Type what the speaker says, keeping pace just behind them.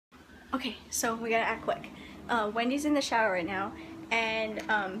Okay, so we gotta act quick. Wendy's in the shower right now, and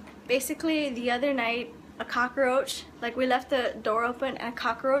basically the other night a cockroach, like we left the door open and a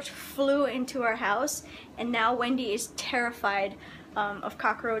cockroach flew into our house, and now Wendy is terrified of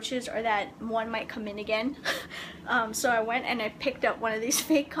cockroaches or that one might come in again. So I went and I picked up one of these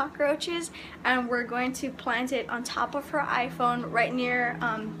fake cockroaches, and we're going to plant it on top of her iPhone right near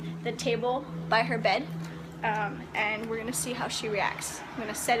the table by her bed. And we're gonna see how she reacts. I'm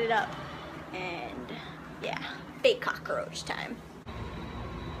gonna set it up, and yeah, fake cockroach time.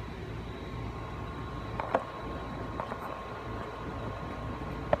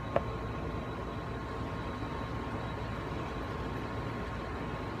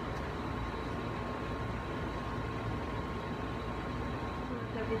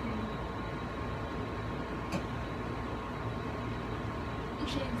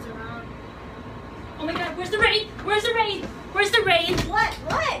 Shades around. Oh my god, where's the rain? Where's the rain? Where's the rain? What?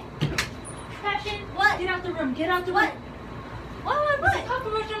 What? Passion, What? get out the room. Get out the What? room. What? There's a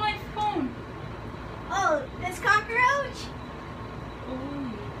cockroach on my phone. Oh, this cockroach?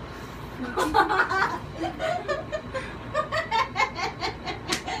 I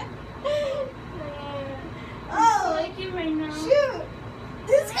Oh, like you right now. shoot!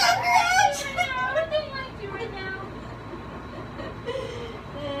 This cockroach! I don't like you right now.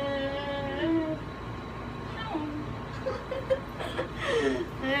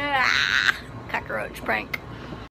 No. Cockroach prank.